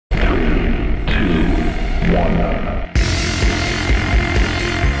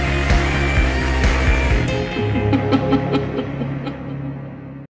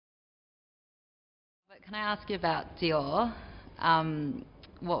ask you about Dior.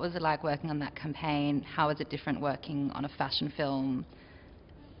 What was it like working on that campaign? How was it different working on a fashion film?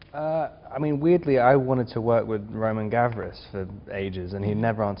 I mean, weirdly, I wanted to work with Roman Gavris for ages, and he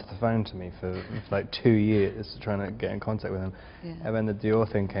never answered the phone to me for like 2 years, trying to get in contact with him. Yeah. And then the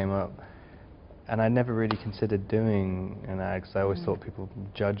Dior thing came up, and I never really considered doing an ad because I always thought people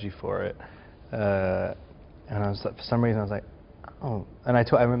would judge you for it. And I was like, for some reason, I was like, oh. And I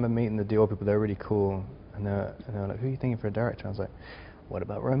remember meeting the Dior people. They were really cool, and they were like, who are you thinking for a director? I was like, what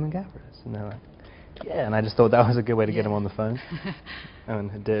about Roman Gavris? And they were like, yeah. And I just thought that was a good way to get him on the phone,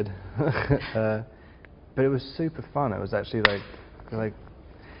 and it did. But it was super fun. It was actually like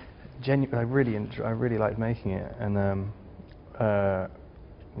genuine. I really liked making it, and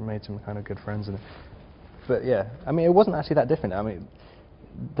made some kind of good friends in it. But yeah, I mean, it wasn't actually that different. I mean,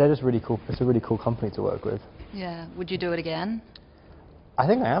 they're just really cool. It's a really cool company to work with. Yeah. Would you do it again? I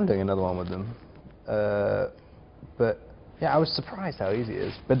think I am doing another one with them. But yeah, I was surprised how easy it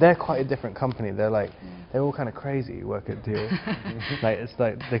is. But they're quite a different company. They're like, they're all kind of crazy who work at Dior. Like, it's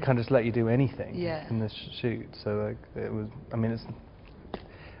like they kind of just let you do anything in the shoot. So like, it was,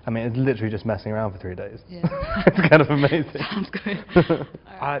 it's literally just messing around for 3 days. Yeah. It's kind of amazing. Sounds good.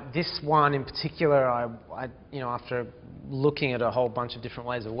 This one in particular, after looking at a whole bunch of different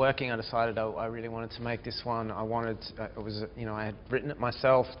ways of working, I decided I really wanted to make this one. I had written it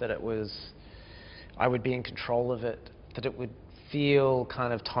myself, that I would be in control of it, that it would feel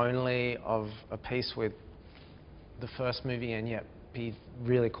kind of tonally of a piece with the first movie, and yet be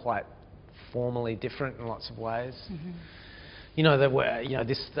really quite formally different in lots of ways.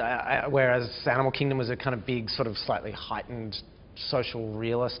 Whereas Animal Kingdom was a kind of big, sort of slightly heightened social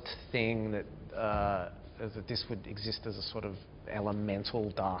realist thing, that this would exist as a sort of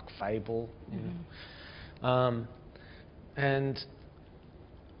elemental dark fable. And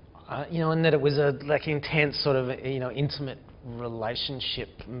that it was a intense sort of intimate relationship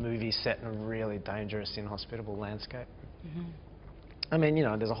movie set in a really dangerous, inhospitable landscape. I mean,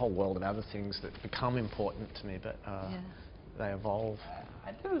 there's a whole world of other things that become important to me, but they evolve.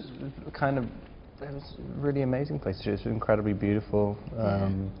 I think it was it was a really amazing place to shoot. It's incredibly beautiful.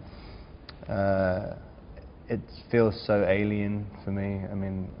 It feels so alien for me. I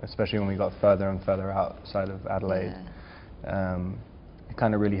mean, especially when we got further and further outside of Adelaide. It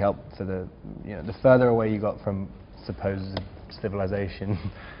kind of really helped for the further away you got from supposed civilization,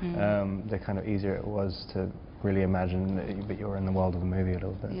 the kind of easier it was to really imagine that you were in the world of the movie a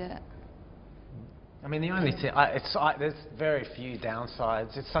little bit. Yeah. I mean, the only thing, there's very few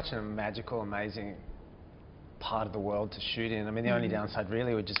downsides. It's such a magical, amazing part of the world to shoot in. I mean, the only downside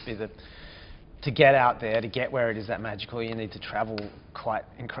really would just be to get out there, to get where it is that magical, you need to travel quite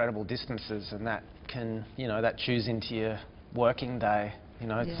incredible distances, and that can, that chews into your working day.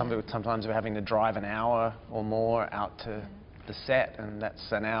 Sometimes we're having to drive an hour or more out to the set, and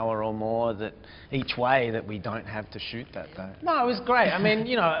that's an hour or more that each way that we don't have to shoot that day. No, it was great. I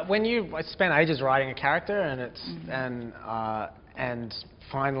mean, I spent ages writing a character, and it's and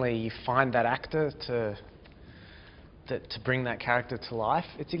finally you find that actor to bring that character to life.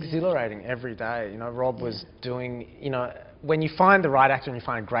 It's exhilarating every day. Rob was doing, when you find the right actor and you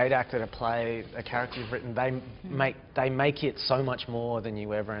find a great actor to play a character you've written, they make it so much more than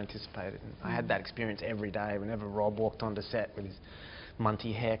you ever anticipated. And I had that experience every day. Whenever Rob walked onto set with his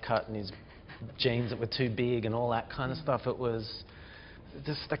munty haircut and his jeans that were too big and all that kind of stuff, it was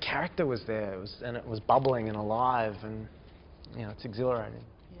just, the character was there, and it was bubbling and alive, and it's exhilarating.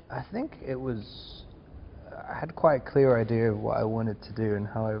 I think it was. I had quite a clear idea of what I wanted to do and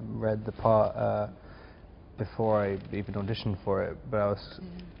how I read the part before I even auditioned for it, but I was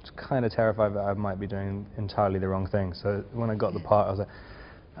kind of terrified that I might be doing entirely the wrong thing. So when I got the part, I was like,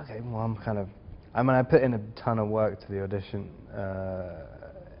 okay, well, I put in a ton of work to the audition,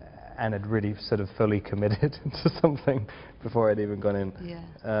 and had really sort of fully committed to something before I'd even gone in.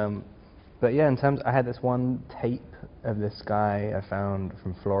 But yeah, I had this one tape of this guy I found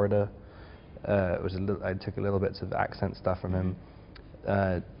from Florida. I took a little bits of accent stuff from him.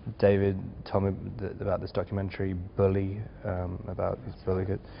 David told me about this documentary, Bully, about his bully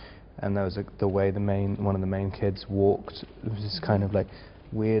kid, and there was the way one of the main kids walked. It was this kind of like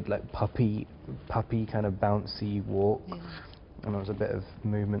weird, like puppy kind of bouncy walk, and there was a bit of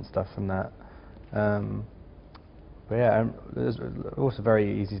movement stuff from that. But yeah, it was also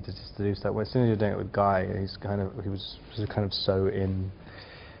very easy to do stuff. As soon as you're doing it with Guy, he was kind of so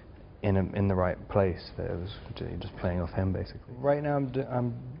in the right place that it was just playing off him basically. Right now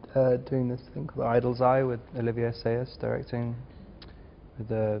I'm doing this thing called Idol's Eye with Olivier Sayas directing with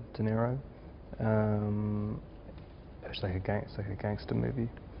De Niro. It's like a gangster movie.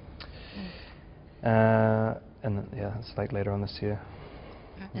 And then, yeah, it's like later on this year.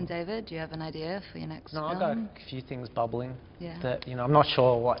 And David, do you have an idea for your next film? No, I've got a few things bubbling. Yeah. That, you know, I'm not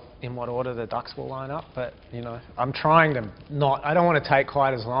sure in what order the ducks will line up, but, you know, I'm trying to not. I don't want to take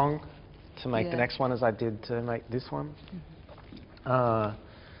quite as long to make the next one as I did to make this one.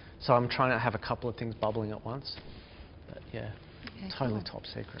 So I'm trying to have a couple of things bubbling at once. But yeah, totally top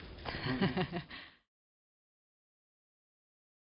secret.